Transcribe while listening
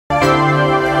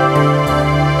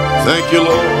Thank you,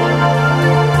 Lord.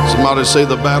 Somebody say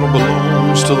the battle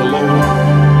belongs to the Lord.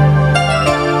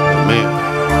 Amen.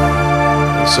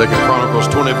 2 Chronicles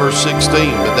 20 verse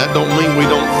 16. But that don't mean we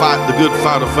don't fight the good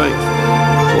fight of faith.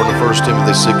 According to 1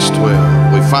 Timothy 6:12.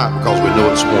 We fight because we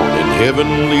know it's won. In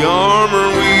heavenly armor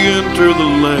we enter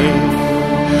the land.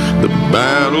 The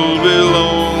battle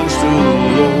belongs to the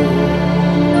Lord.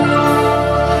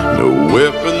 No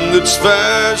weapon that's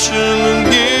fashioned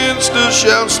against us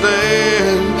shall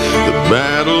stand. The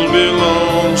battle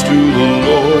belongs to the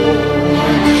Lord.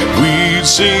 We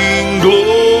sing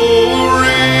glory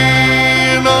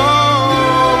and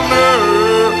honor,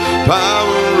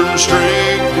 power and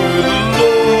strength to the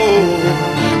Lord.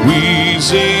 We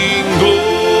sing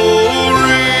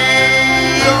glory,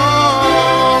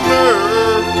 honor,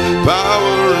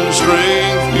 power and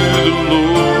strength to the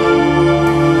Lord.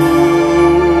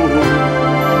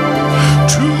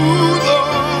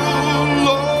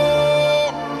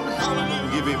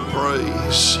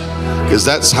 Because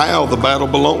that's how the battle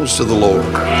belongs to the Lord.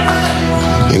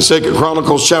 In 2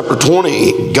 Chronicles chapter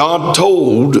 20, God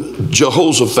told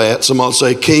Jehoshaphat, somebody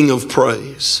say King of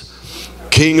Praise,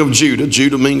 King of Judah.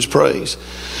 Judah means praise.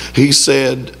 He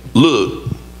said, look,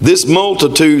 this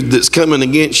multitude that's coming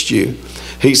against you,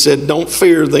 he said, don't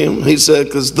fear them. He said,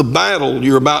 because the battle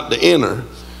you're about to enter,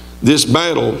 this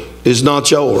battle is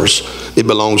not yours. It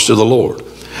belongs to the Lord.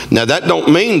 Now that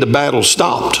don't mean the battle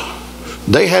stopped.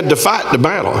 They had to fight the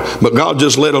battle, but God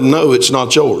just let them know it's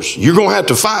not yours. You're going to have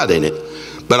to fight in it,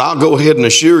 but I'll go ahead and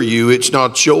assure you it's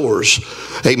not yours.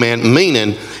 Amen.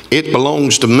 Meaning it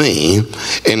belongs to me.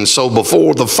 And so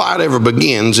before the fight ever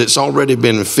begins, it's already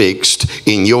been fixed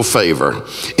in your favor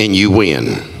and you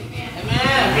win.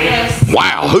 Amen.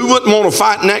 Wow. Who wouldn't want to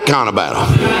fight in that kind of battle?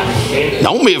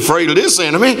 Don't be afraid of this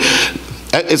enemy.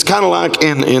 It's kind of like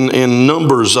in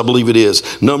Numbers, I believe it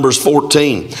is, Numbers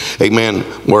 14, amen,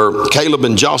 where Caleb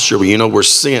and Joshua, were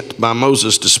sent by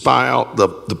Moses to spy out the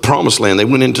promised land. They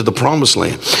went into the promised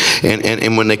land.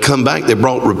 And when they come back, they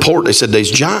brought report. They said,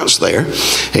 there's giants there.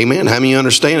 Amen. How many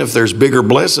understand if there's bigger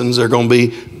blessings, there are going to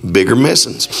be bigger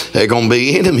messings. They're going to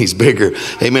be enemies bigger.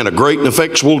 Amen. A great and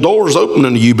effectual door is open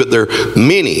unto you, but there are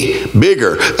many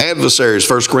bigger adversaries,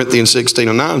 1 Corinthians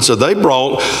 16:9. So they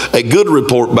brought a good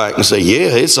report back and say, yeah,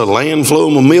 it's a land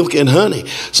flowing with milk and honey.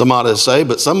 Somebody say,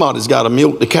 but somebody's got to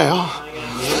milk the cow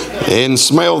and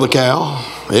smell the cow.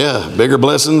 Yeah, bigger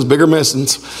blessings, bigger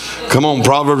messings. Come on,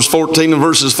 Proverbs 14 and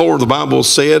verses 4, the Bible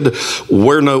said,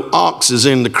 where no ox is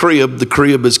in the crib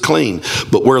is clean.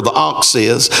 But where the ox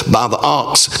is, by the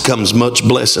ox comes much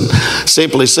blessing.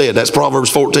 Simply said, that's Proverbs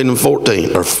 14 and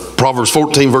 14, or Proverbs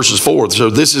 14 verses 4. So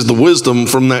this is the wisdom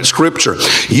from that scripture.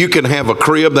 You can have a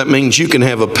crib, that means you can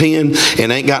have a pen and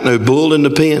ain't got no bull in the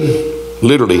pen.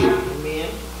 Literally.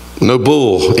 No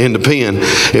bull in the pen.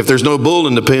 If there's no bull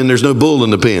in the pen, there's no bull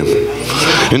in the pen.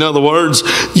 In other words,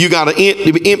 you got an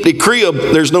empty crib.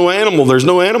 There's no animal. There's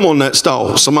no animal in that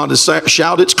stall. Somebody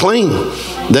shout, it's clean.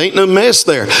 There ain't no mess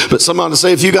there. But somebody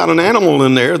say, if you got an animal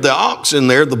in there, the ox in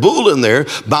there, the bull in there,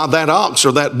 by that ox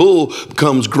or that bull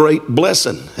comes great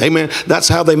blessing. Amen. That's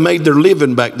how they made their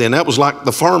living back then. That was like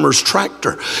the farmer's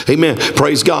tractor. Amen.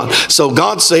 Praise God. So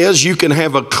God says you can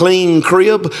have a clean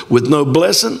crib with no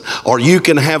blessing, or you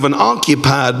can have an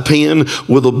occupied pen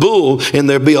with a bull and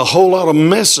there'd be a whole lot of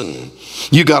messing.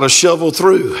 You got to shovel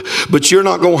through, but you're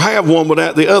not going to have one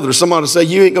without the other. Somebody say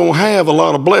you ain't going to have a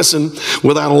lot of blessing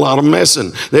without a lot of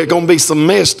messing. There's going to be some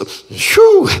mess to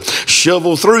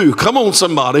shovel through. Come on,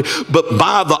 somebody. But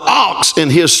by the ox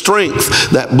and his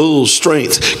strength, that bull's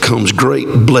strength, comes great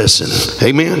blessing.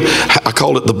 Amen. I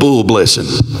call it the bull blessing.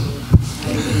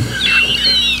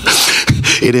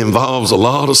 It involves a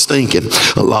lot of stinking,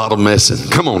 a lot of messing.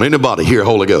 Come on, anybody hear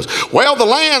Holy Ghost? Well, the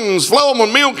land's flowing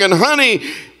with milk and honey.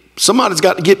 Somebody's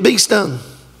got to get bees done.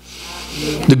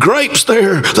 The grapes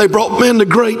there, they brought, man, the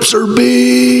grapes are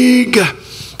big.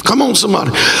 Come on,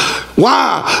 somebody.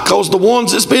 Why? Because the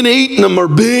ones that's been eating them are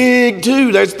big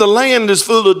too. The land is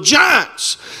full of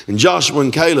giants. And Joshua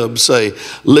and Caleb say,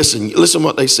 listen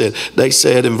what they said. They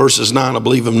said in verses 9, I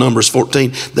believe in Numbers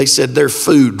 14, they said they're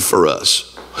food for us.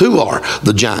 Who are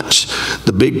the giants?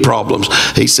 The big problems.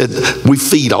 He said, we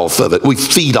feed off of it. We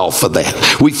feed off of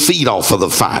that. We feed off of the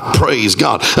fight. Praise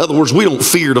God. In other words, we don't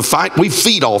fear to fight. We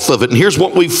feed off of it. And here's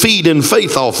what we feed in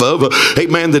faith off of.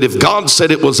 Amen. That if God said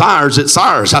it was ours, it's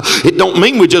ours. It don't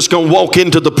mean we're just going to walk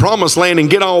into the promised land and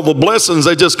get all the blessings.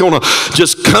 They're just going to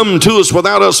just come to us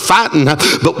without us fighting.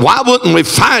 But why wouldn't we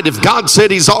fight if God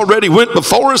said he's already went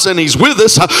before us and he's with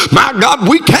us? My God,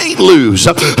 we can't lose.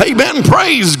 Amen.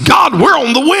 Praise God. We're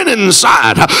on the winning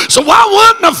side. So why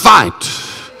wouldn't I fight?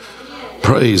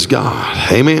 Praise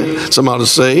God. Amen. Somebody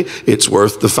say it's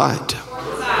worth the fight.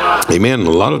 Amen. A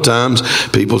lot of times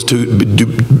people's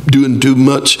doing too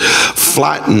much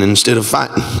flighting instead of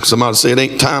fighting. Somebody say it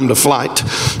ain't time to flight,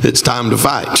 it's time to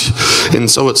fight. And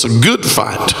so it's a good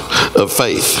fight of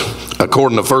faith.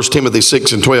 According to 1 Timothy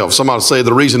 6 and 12, somebody say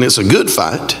the reason it's a good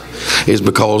fight is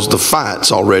because the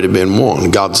fight's already been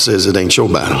won. God says it ain't your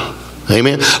battle.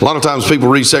 Amen. A lot of times people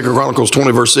read 2 Chronicles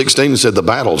 20 verse 16 and said the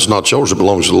battle's not yours, it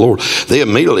belongs to the Lord. They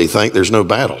immediately think there's no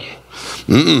battle.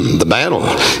 The battle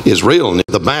is real. And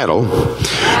the battle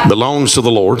belongs to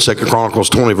the Lord. 2 Chronicles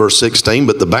 20 verse 16.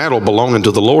 But the battle belonging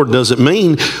to the Lord doesn't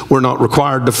mean we're not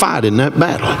required to fight in that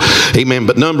battle. Amen.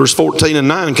 But Numbers 14 and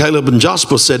 9, Caleb and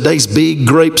Joshua said, there's big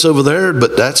grapes over there.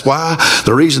 But that's why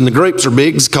the reason the grapes are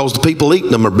big is because the people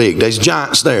eating them are big. There's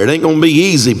giants there. It ain't going to be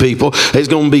easy, people. There's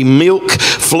going to be milk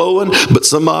flowing. But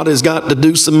somebody's got to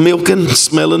do some milking,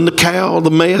 smelling the cow,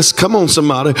 the mess. Come on,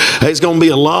 somebody. There's going to be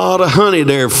a lot of honey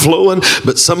there flowing.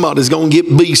 But somebody's going to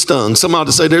get bee stung.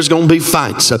 Somebody say there's going to be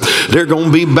fights. There are going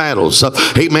to be battles.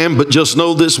 Amen. But just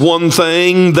know this one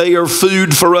thing. They are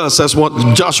food for us. That's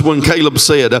what Joshua and Caleb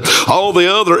said. All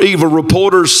the other evil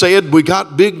reporters said, we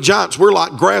got big giants. We're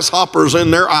like grasshoppers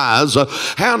in their eyes.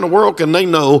 How in the world can they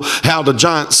know how the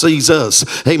giant sees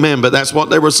us? Amen. But that's what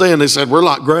they were saying. They said, we're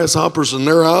like grasshoppers in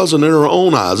their eyes and in our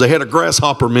own eyes. They had a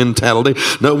grasshopper mentality.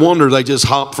 No wonder they just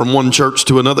hopped from one church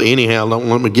to another. Anyhow, don't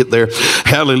let me get there.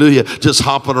 Hallelujah. Just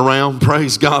hopping around.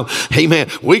 Praise God. Amen.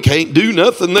 We can't do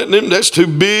nothing. That's too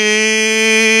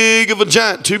big of a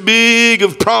giant, too big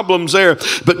of problems there.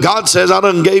 But God says, I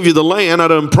done gave you the land. I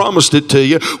done promised it to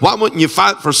you. Why wouldn't you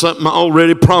fight for something I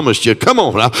already promised you? Come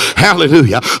on.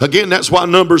 Hallelujah. Again, that's why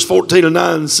Numbers 14 and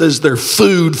 9 says they're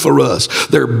food for us.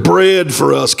 They're bread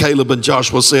for us. Caleb and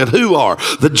Joshua said, who are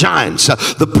the giants,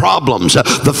 the problems,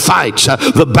 the fights,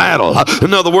 the battle?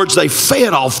 In other words, they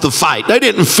fed off the fight. They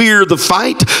didn't fear the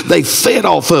fight. They fed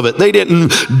off of it. They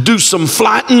didn't do some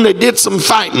fighting. They did some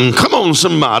fighting. Come on,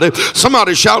 somebody.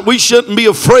 Somebody shout, we shouldn't be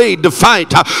afraid to fight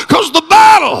because the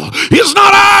battle is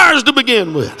not ours to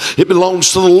begin with. It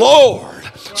belongs to the Lord.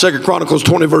 2 Chronicles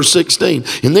 20 verse 16.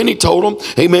 And then he told them,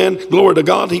 amen, glory to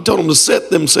God, he told them to set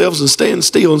themselves and stand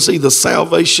still and see the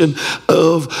salvation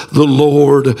of the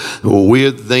Lord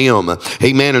with them.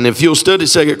 Amen. And if you'll study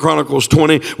 2 Chronicles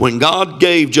 20, when God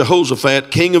gave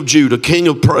Jehoshaphat, king of Judah, king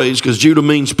of praise, because Judah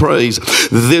means praise,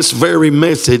 this very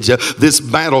message, this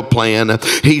battle plan,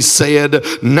 he said,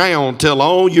 now tell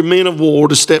all your men of war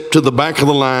to step to the back of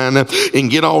the line and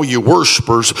get all your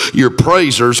worshipers, your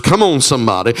praisers. Come on,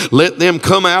 somebody. Let them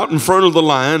come out in front of the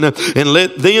line and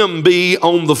let them be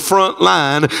on the front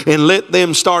line and let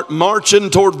them start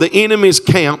marching toward the enemy's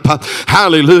camp.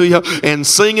 Hallelujah. And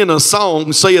singing a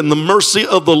song saying the mercy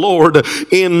of the Lord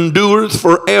endureth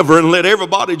forever. And let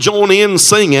everybody join in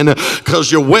singing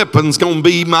because your weapon's going to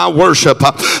be my worship.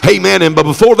 Amen. And but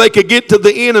before they could get to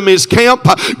the enemy's camp,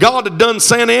 God had done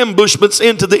sent ambushments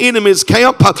into the enemy's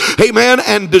camp. Amen.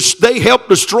 And they helped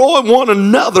destroy one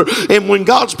another. And when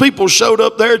God's people showed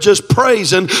up there just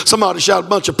praising, somebody shout, a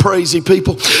bunch of praising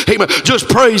people. Amen. Just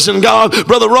praising God.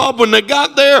 Brother Rob, when they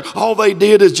got there, all they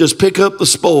did is just pick up the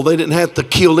spoil. They didn't have to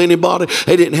kill anybody.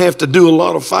 They didn't have to do a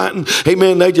lot of fighting.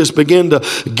 Amen. They just began to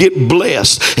get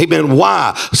blessed. Amen.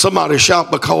 Why? Somebody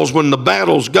shout, because when the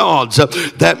battle's God's,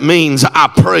 that means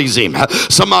I praise him.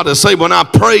 Somebody say, when I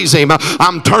praise him,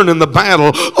 I'm turning the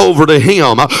battle over to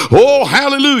him. Oh,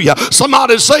 hallelujah.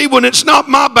 Somebody say, when it's not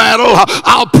my battle,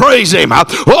 I'll praise him.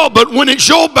 Oh, but when it's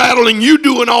your battle and you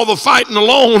doing all the fighting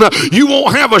alone, you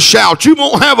won't have a shout, you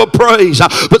won't have a praise.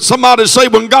 But somebody say,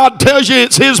 when God tells you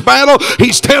it's his battle,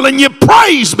 he's telling you,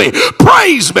 praise me,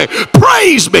 praise me,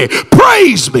 praise me,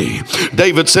 praise me.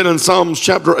 David said in Psalms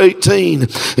chapter 18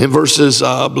 in verses,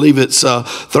 I believe it's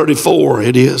 34,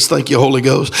 it is, thank you Holy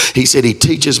Ghost. He said he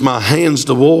teaches my hands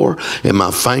to war and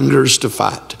my fingers to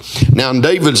fight. Now in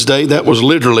David's day, that was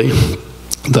literally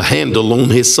the handle on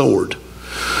his sword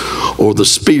or the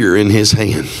spear in his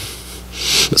hand.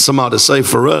 Somebody say,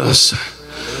 for us,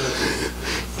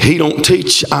 he don't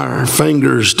teach our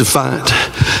fingers to fight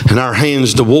and our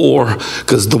hands to war,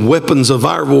 because the weapons of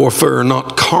our warfare are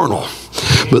not carnal,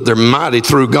 but they're mighty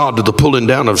through God to the pulling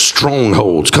down of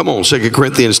strongholds. Come on, 2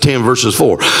 Corinthians 10 verses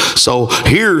 4. So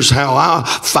here's how I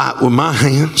fight with my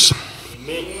hands.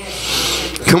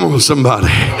 Come on, somebody.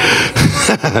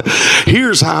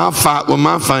 Here's how I fight with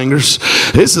my fingers.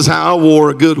 This is how I war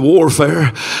a good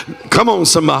warfare. Come on,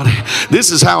 somebody.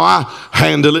 This is how I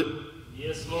handle it.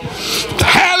 Yes, Lord.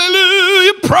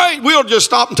 Hallelujah. Pray. We'll just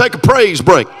stop and take a praise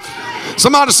break.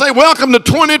 Somebody say, welcome to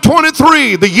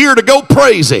 2023, the year to go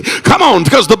crazy. Come on,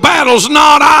 because the battle's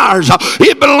not ours.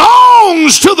 It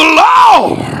belongs to the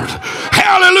Lord.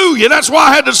 Hallelujah. That's why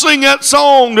I had to sing that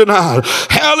song tonight.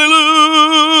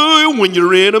 Hallelujah. When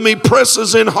your enemy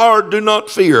presses in hard, do not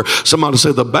fear. Somebody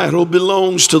say, the battle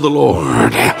belongs to the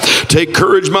Lord. Take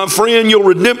courage, my friend. Your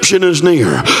redemption is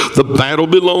near. The battle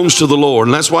belongs to the Lord.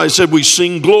 And that's why I said we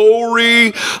sing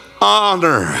glory,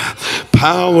 honor,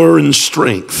 power, and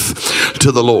strength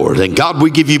to the Lord. And God,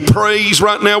 we give you praise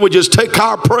right now. We just take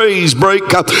our praise break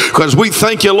because we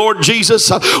thank you, Lord Jesus.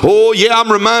 Oh yeah,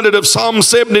 I'm reminded of Psalm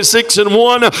 76 and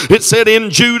 1. It said in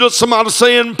Judah, somebody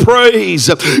saying praise,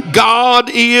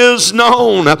 God is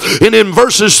known. And in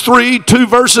verses 3, 2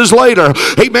 verses later,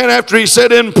 amen, after he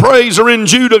said in praise or in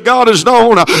Judah, God is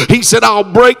known, he said, I'll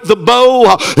break the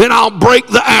bow and I'll break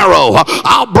the arrow.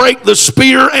 I'll break the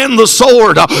spear and the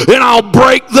sword. And I'll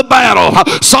break the battle.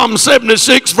 Psalm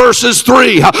 76 verses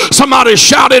 3. Somebody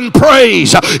shout in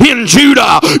praise. In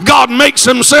Judah, God makes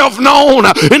himself known.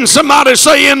 And somebody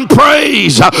say in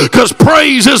praise, because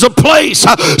praise is a place.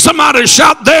 Somebody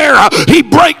shout there. He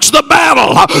breaks the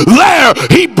battle. There,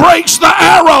 he breaks the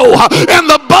arrow and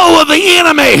the bow of the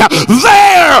enemy.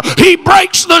 There, he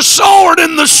breaks the sword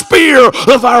and the spear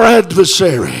of our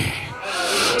adversary.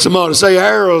 Somebody say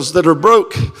arrows that are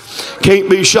broke can't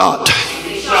be shot.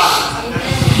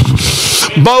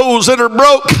 Bows that are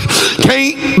broke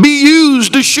can't be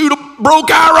used to shoot a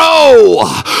broke arrow.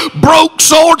 Broke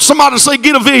swords, somebody say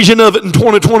get a vision of it in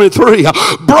 2023.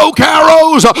 Broke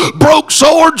arrows, broke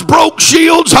swords, broke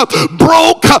shields,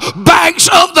 broke backs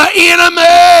of the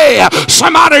enemy.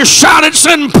 Somebody shout it,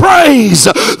 send praise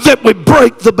that we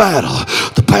break the battle.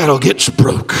 The battle gets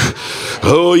broke.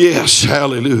 Oh yes,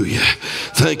 hallelujah.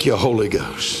 Thank you, Holy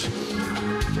Ghost.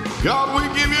 God,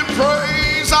 we give you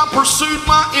praise. I pursued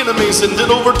my enemies and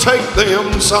did overtake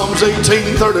them. Psalms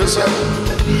 18:37.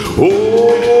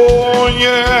 Oh,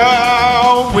 yeah,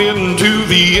 I went to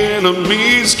the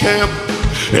enemy's camp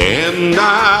and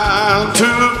I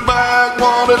took back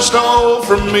what it stole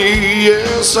from me.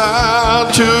 Yes, I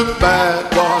took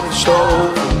back what it stole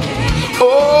from me.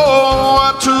 Oh,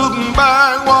 I took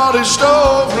back what it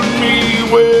stole from me.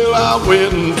 Well, I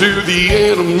went to the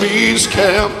enemy's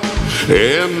camp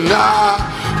and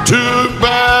I took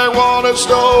back what it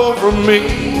stole from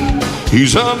me.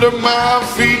 He's under my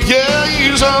feet, yeah,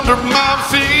 he's under my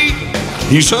feet.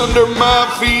 He's under my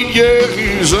feet, yeah,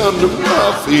 he's under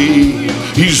my feet.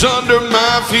 He's under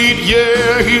my feet,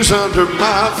 yeah, he's under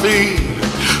my feet.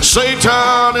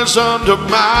 Satan is under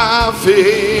my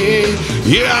feet.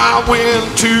 Yeah, I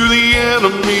went to the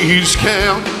enemy's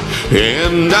camp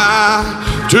and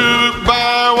I took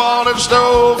back what it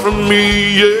stole from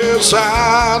me. Yes,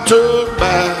 I took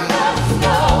back.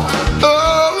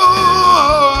 Oh,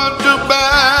 I took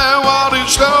back what it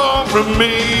stole from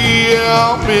me.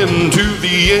 I've been to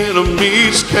the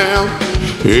enemy's camp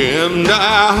and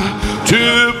I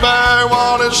took back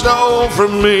what it stole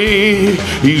from me.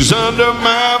 He's under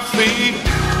my feet.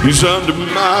 He's under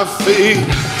my feet.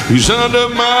 He's under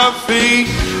my feet.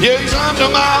 Yeah, he's under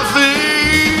my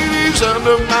feet. He's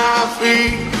under my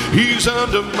feet. He's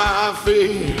under my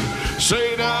feet.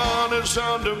 Satan is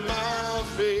under my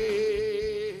feet.